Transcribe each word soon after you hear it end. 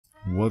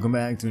Welcome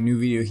back to a new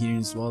video here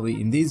in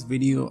SUALVI. In this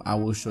video, I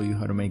will show you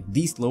how to make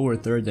this lower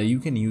third that you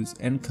can use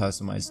and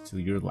customize to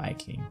your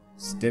liking.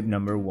 Step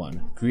number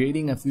 1.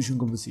 Creating a fusion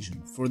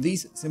composition. For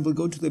this, simply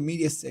go to the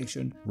media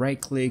section,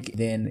 right click,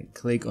 then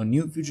click on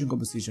new fusion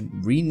composition,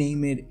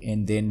 rename it,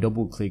 and then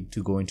double click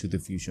to go into the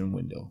fusion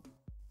window.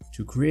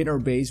 To create our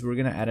base, we're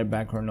gonna add a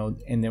background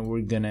node, and then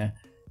we're gonna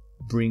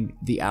bring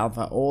the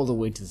alpha all the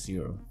way to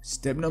 0.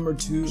 Step number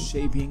 2,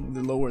 shaping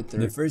the lower third.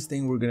 The first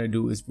thing we're gonna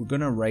do is we're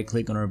gonna right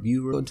click on our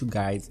viewer, go to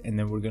guides, and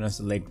then we're gonna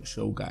select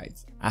show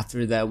guides.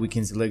 After that, we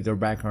can select our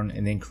background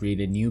and then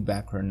create a new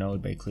background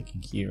node by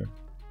clicking here,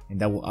 and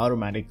that will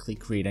automatically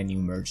create a new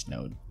merge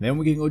node. Then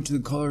we can go to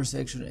the color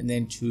section and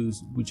then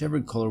choose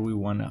whichever color we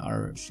want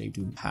our shape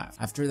to have.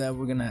 After that,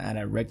 we're gonna add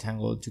a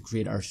rectangle to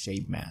create our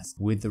shape mask.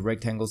 With the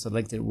rectangle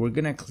selected, we're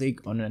gonna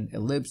click on an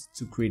ellipse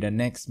to create a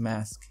next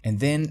mask, and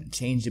then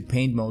change the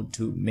paint mode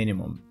to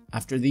minimum.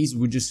 After these,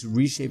 we're just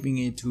reshaping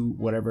it to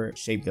whatever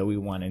shape that we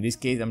want. In this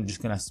case, I'm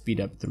just gonna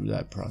speed up through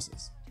that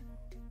process.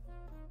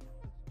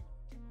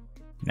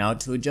 Now,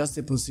 to adjust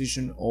the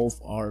position of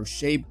our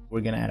shape, we're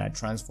gonna add a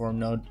transform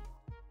node,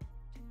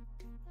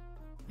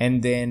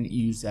 and then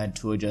use that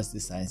to adjust the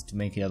size to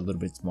make it a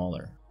little bit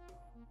smaller.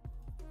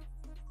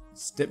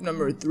 Step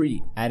number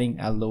 3, adding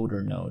a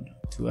loader node.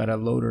 To add a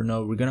loader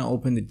node, we're gonna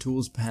open the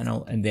tools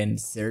panel and then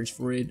search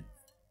for it.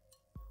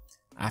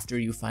 After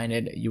you find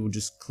it, you will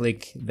just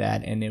click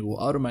that and it will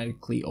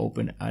automatically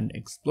open an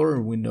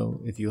Explorer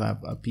window if you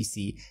have a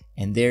PC,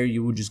 and there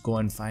you will just go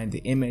and find the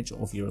image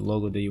of your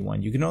logo that you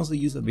want. You can also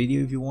use a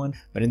video if you want,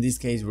 but in this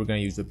case we're gonna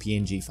use a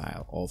PNG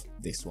file of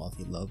the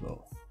SUALVI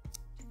logo.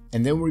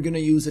 And then we're gonna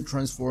use a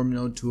transform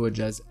node to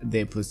adjust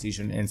the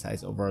position and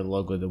size of our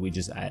logo that we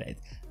just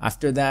added.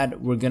 After that,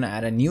 we're gonna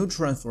add a new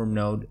transform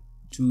node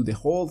to the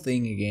whole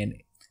thing again,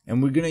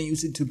 and we're gonna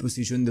use it to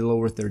position the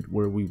lower third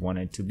where we want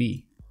it to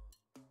be.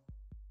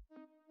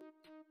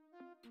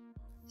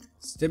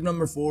 Step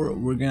number 4,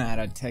 we're gonna add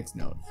a text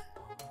node.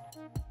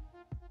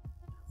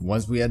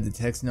 Once we add the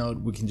text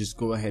node, we can just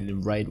go ahead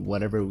and write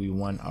whatever we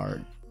want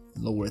our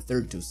lower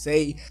third to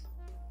say,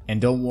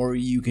 and don't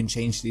worry, you can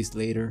change this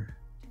later.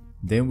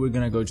 Then we're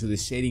gonna go to the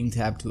shading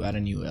tab to add a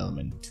new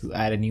element. To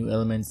add a new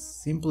element,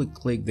 simply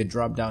click the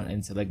drop down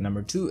and select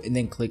number 2 and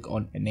then click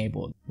on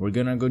enable. We're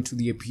gonna go to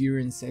the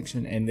appearance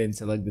section and then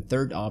select the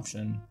third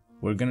option.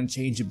 We're gonna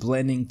change the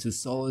blending to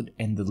solid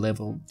and the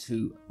level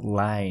to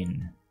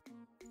line.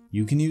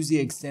 You can use the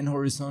extend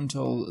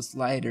horizontal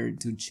slider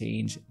to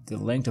change the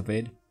length of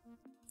it,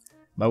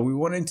 but we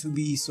want it to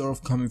be sort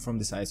of coming from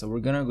the side, so we're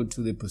gonna go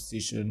to the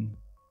position.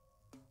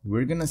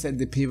 We're gonna set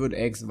the pivot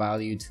X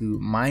value to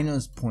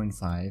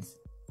 -0.5.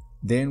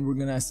 Then we're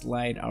gonna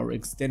slide our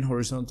extend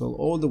horizontal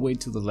all the way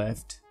to the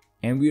left,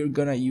 and we are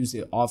gonna use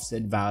the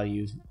offset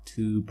value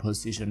to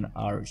position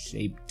our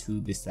shape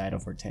to the side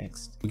of our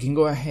text. We can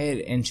go ahead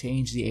and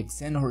change the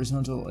extend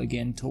horizontal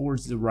again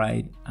towards the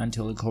right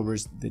until it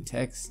covers the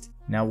text.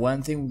 Now,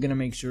 one thing we're gonna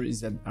make sure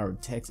is that our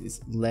text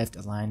is left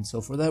aligned.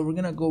 So for that, we're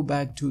gonna go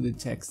back to the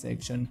text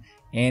section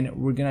and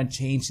we're gonna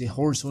change the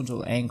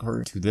horizontal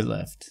anchor to the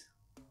left.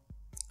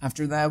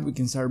 After that, we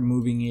can start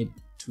moving it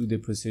to the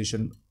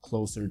position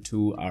closer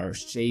to our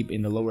shape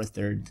in the lower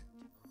third.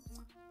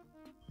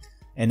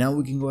 And now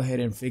we can go ahead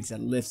and fix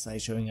that left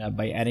side showing up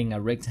by adding a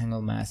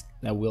rectangle mask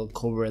that will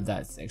cover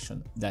that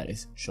section that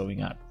is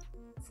showing up.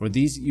 For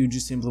this, you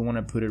just simply want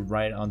to put it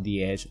right on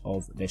the edge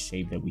of the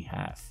shape that we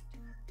have.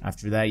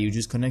 After that, you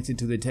just connect it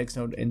to the text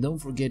node and don't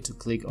forget to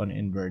click on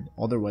invert,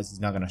 otherwise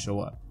it's not going to show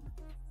up.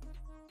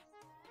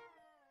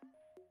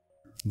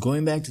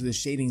 Going back to the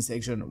shading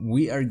section,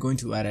 we are going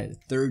to add a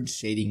third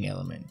shading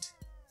element.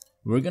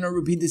 We're gonna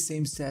repeat the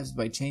same steps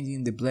by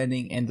changing the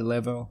blending and the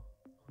level,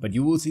 but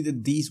you will see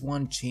that this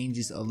one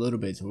changes a little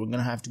bit, so we're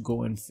gonna have to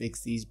go and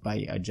fix these by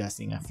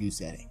adjusting a few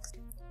settings.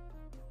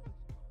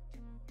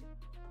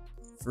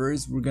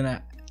 First, we're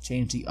gonna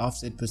change the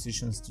offset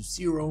positions to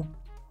 0.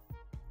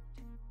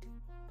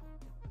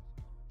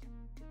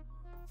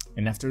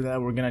 And after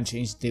that, we're gonna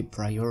change the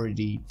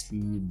priority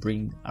to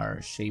bring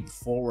our shape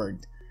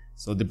forward.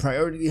 So the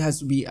priority has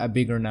to be a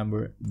bigger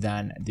number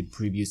than the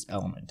previous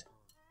element.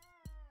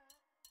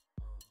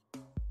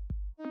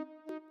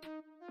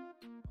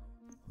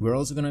 We're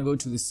also gonna go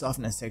to the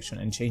softness section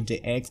and change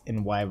the X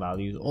and Y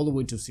values all the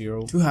way to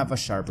 0 to have a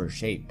sharper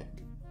shape.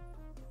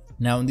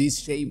 Now in this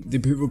shape, the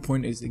pivot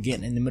point is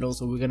again in the middle,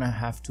 so we're gonna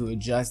have to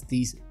adjust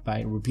these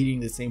by repeating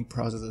the same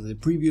process as the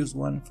previous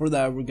one. For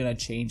that, we're gonna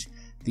change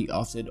the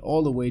offset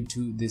all the way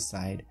to this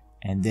side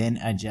and then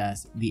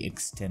adjust the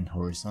extend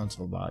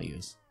horizontal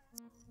values.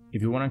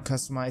 If you want to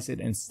customize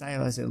it and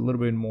stylize it a little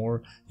bit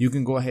more, you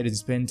can go ahead and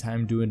spend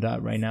time doing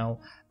that right now.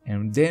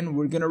 And then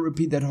we're gonna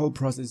repeat that whole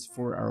process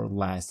for our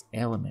last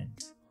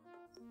element.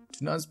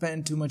 To not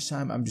spend too much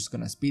time, I'm just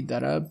gonna speed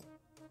that up.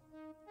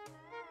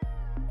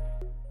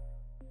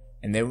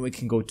 And then we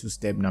can go to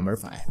step number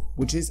 5,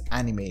 which is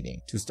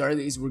animating. To start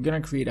this, we're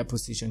gonna create a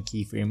position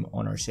keyframe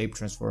on our shape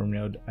transform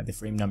node at the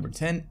frame number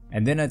 10.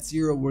 And then at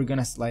 0, we're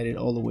gonna slide it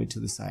all the way to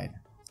the side.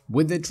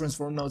 With the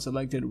transform node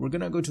selected, we're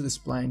gonna go to the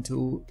spline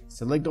tool,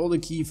 select all the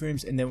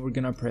keyframes, and then we're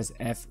gonna press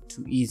F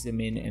to ease them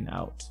in and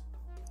out.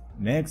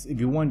 Next, if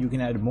you want, you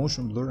can add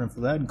motion blur, and for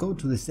that, go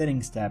to the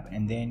settings tab,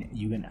 and then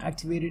you can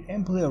activate it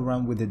and play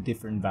around with the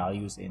different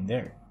values in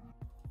there.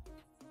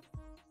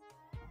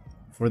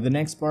 For the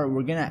next part,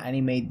 we're gonna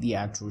animate the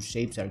actual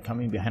shapes that are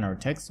coming behind our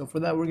text. So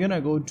for that, we're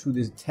gonna go to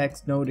the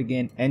text node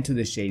again and to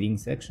the shading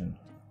section.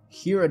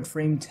 Here at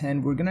frame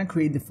 10, we're gonna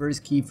create the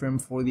first keyframe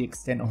for the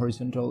extend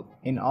horizontal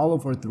in all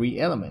of our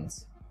 3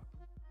 elements.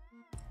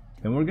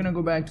 Then we're gonna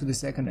go back to the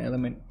second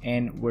element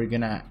and we're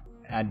gonna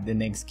add the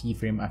next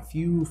keyframe a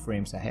few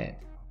frames ahead.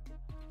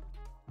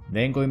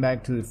 Then going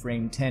back to the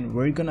frame 10,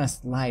 we're gonna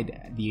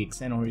slide the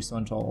extend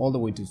horizontal all the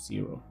way to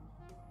 0.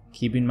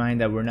 Keep in mind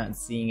that we're not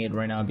seeing it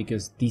right now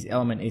because this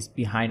element is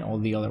behind all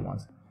the other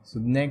ones. So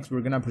next,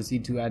 we're gonna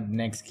proceed to add the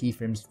next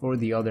keyframes for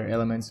the other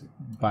elements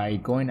by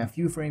going a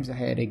few frames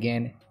ahead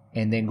again,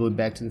 and then going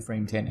back to the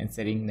frame 10 and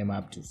setting them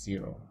up to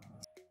 0.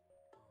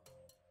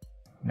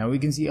 Now we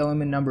can see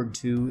element number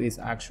 2 is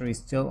actually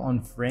still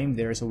on frame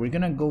there, so we're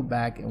gonna go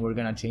back and we're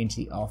gonna change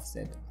the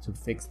offset to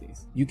fix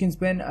this. You can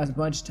spend as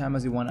much time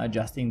as you want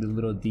adjusting the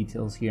little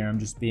details here. I'm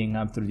just speeding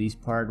up through this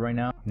part right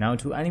now. Now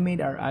to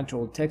animate our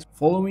actual text,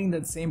 following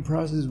that same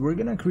process, we're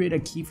gonna create a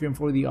keyframe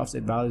for the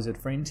offset values at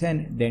frame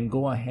 10, then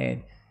go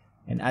ahead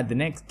and add the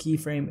next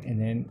keyframe,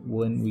 and then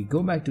when we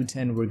go back to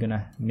 10, we're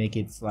gonna make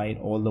it slide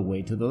all the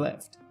way to the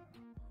left.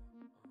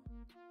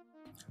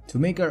 To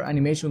make our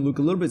animation look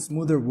a little bit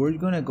smoother, we're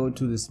gonna go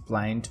to the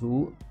spline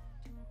tool,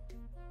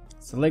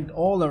 select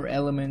all our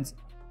elements,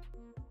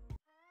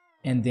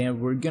 and then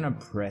we're gonna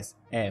press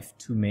F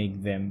to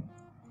make them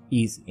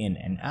ease in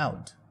and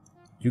out.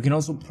 You can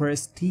also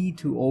press T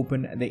to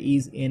open the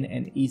ease in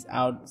and ease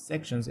out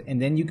sections,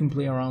 and then you can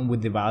play around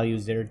with the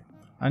values there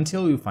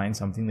until you find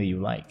something that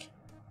you like.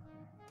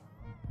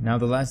 Now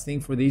the last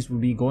thing for these will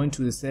be going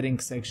to the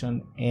settings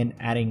section and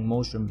adding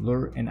motion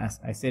blur, and as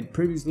I said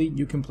previously,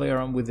 you can play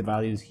around with the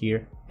values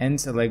here and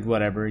select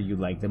whatever you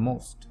like the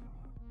most.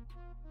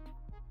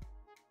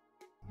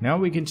 Now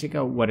we can check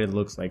out what it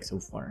looks like so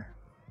far.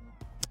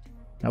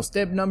 Now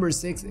step number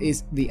 6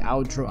 is the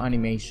outro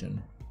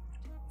animation.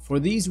 For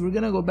these, we're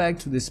gonna go back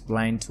to the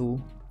spline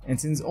tool, and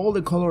since all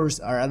the colors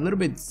are a little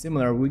bit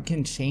similar, we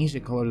can change the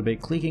color by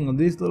clicking on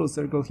this little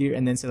circle here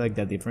and then select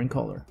a different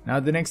color.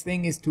 Now the next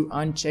thing is to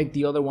uncheck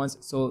the other ones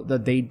so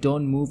that they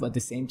don't move at the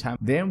same time.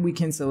 Then we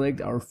can select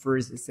our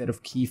first set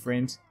of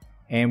keyframes,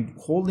 and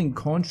holding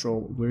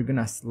Ctrl, we're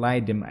gonna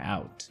slide them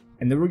out.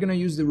 And then we're gonna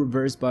use the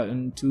reverse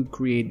button to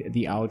create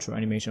the outro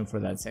animation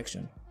for that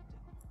section.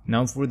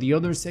 Now for the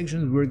other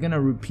sections, we're gonna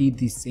repeat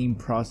the same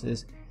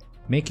process,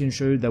 making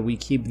sure that we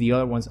keep the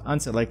other ones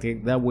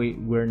unselected. That way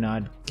we're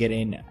not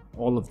getting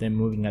all of them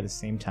moving at the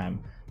same time,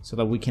 so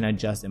that we can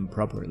adjust them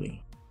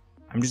properly.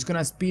 I'm just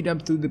gonna speed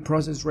up through the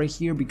process right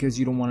here because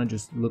you don't want to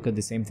just look at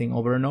the same thing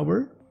over and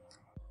over.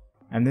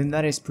 And then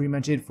that is pretty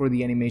much it for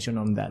the animation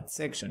on that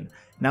section.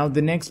 Now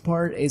the next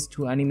part is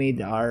to animate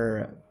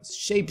our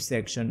shape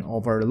section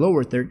of our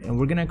lower third, and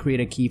we're gonna create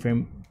a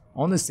keyframe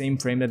on the same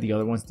frame that the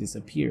other ones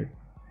disappear.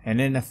 And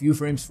then a few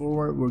frames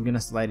forward, we're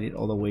gonna slide it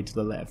all the way to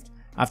the left.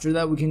 After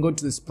that, we can go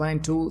to the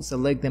spline tool,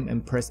 select them,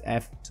 and press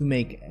F to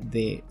make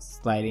the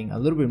sliding a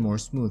little bit more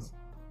smooth.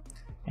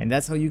 And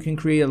that's how you can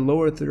create a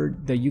lower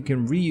third that you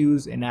can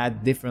reuse and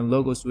add different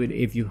logos to it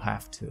if you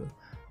have to.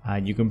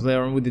 You can play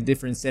around with the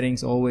different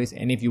settings always,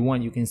 and if you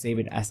want, you can save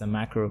it as a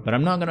macro, but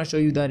I'm not gonna show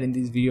you that in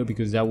this video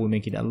because that will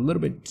make it a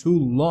little bit too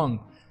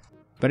long.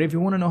 But if you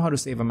want to know how to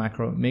save a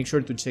macro, make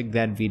sure to check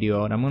that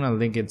video out. I'm gonna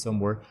link it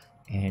somewhere.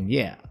 And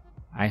yeah,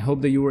 I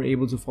hope that you were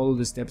able to follow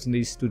the steps in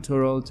this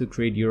tutorial to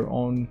create your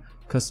own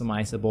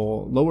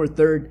customizable lower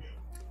third.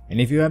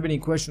 And if you have any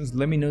questions,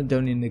 let me know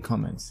down in the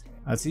comments.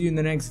 I'll see you in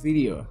the next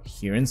video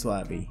here in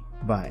SUALVI.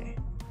 Bye.